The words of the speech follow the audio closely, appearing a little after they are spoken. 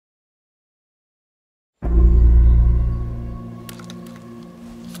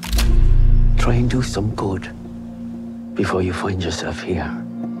Try and do some good before you find yourself here.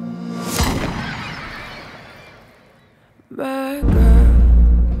 My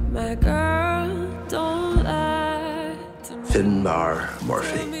girl, don't lie to me. Finbar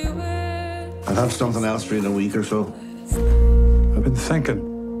Murphy. I'll have something else for you in a week or so. I've been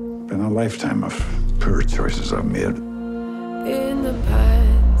thinking. Been a lifetime of poor choices I've made. In the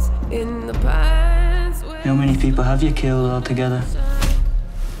pines. How many people have you killed altogether?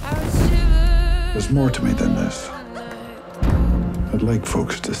 There's more to me than this. I'd like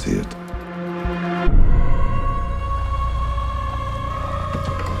folks to see it.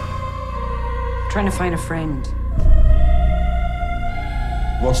 Trying to find a friend.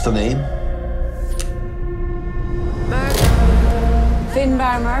 What's the name?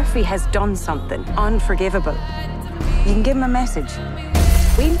 Finbar Murphy has done something unforgivable. You can give him a message.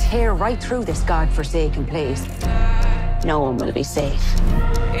 We'll tear right through this godforsaken place. No one will be safe.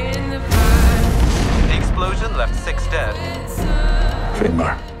 The explosion left 6 dead.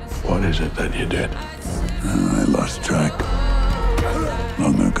 Finbar, what is it that you did? I lost track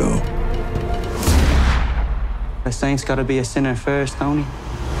long ago. A saint's got to be a sinner first, don't he?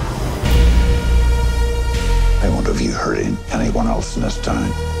 I won't have you hurting anyone else in this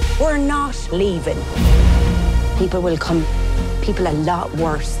town. We're not leaving. People will come. People a lot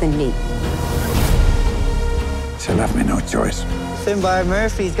worse than me. She left me no choice. Finbar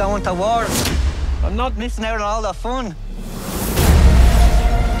Murphy's going to war. I'm not missing out on all the fun.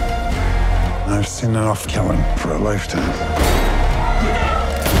 I've seen enough killing for a lifetime.